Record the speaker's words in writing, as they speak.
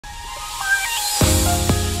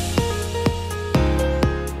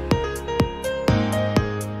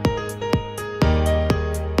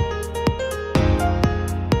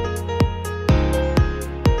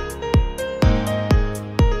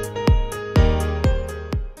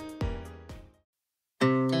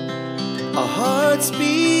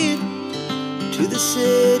speed to the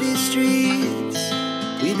city streets.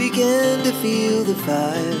 We began to feel the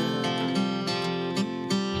fire.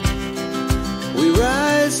 We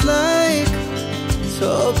rise like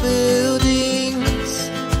tall buildings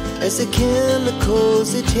as the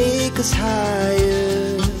chemicals, they take us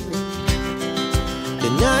higher. The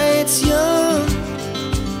night's young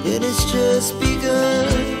and it's just begun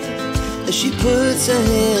as she puts her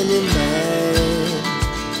hand in mine.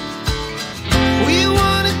 We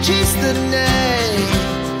wanna chase the night,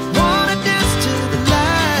 wanna dance to the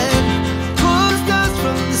light, pull stars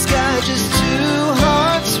from the sky, just two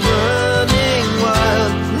hearts running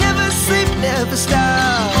wild. Never sleep, never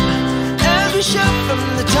stop, as we shout from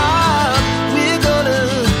the top. We're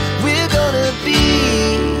gonna be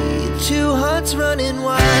two hearts running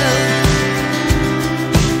wild.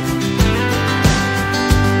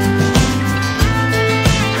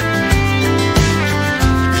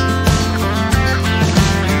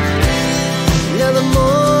 Now the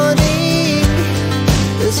morning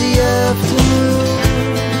is the afternoon.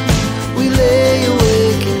 We lay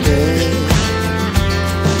awake in bed.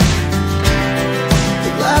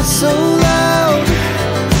 The laughs so loud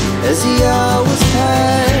as the hours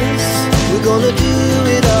pass. We're gonna